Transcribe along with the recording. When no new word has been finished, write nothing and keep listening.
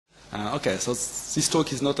Okay, so this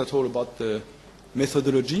talk is not at all about the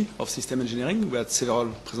methodology of system engineering. We had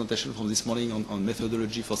several presentations from this morning on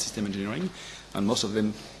methodology for system engineering, and most of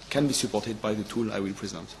them can be supported by the tool I will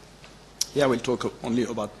present. Here I will talk only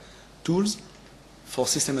about tools for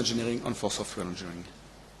system engineering and for software engineering.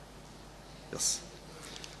 Yes.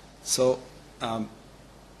 So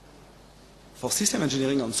for system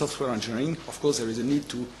engineering and software engineering, of course, there is a need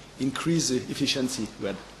to increase the efficiency. We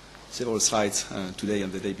had several slides today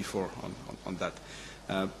and the day before on that.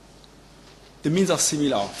 The means are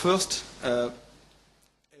similar. First,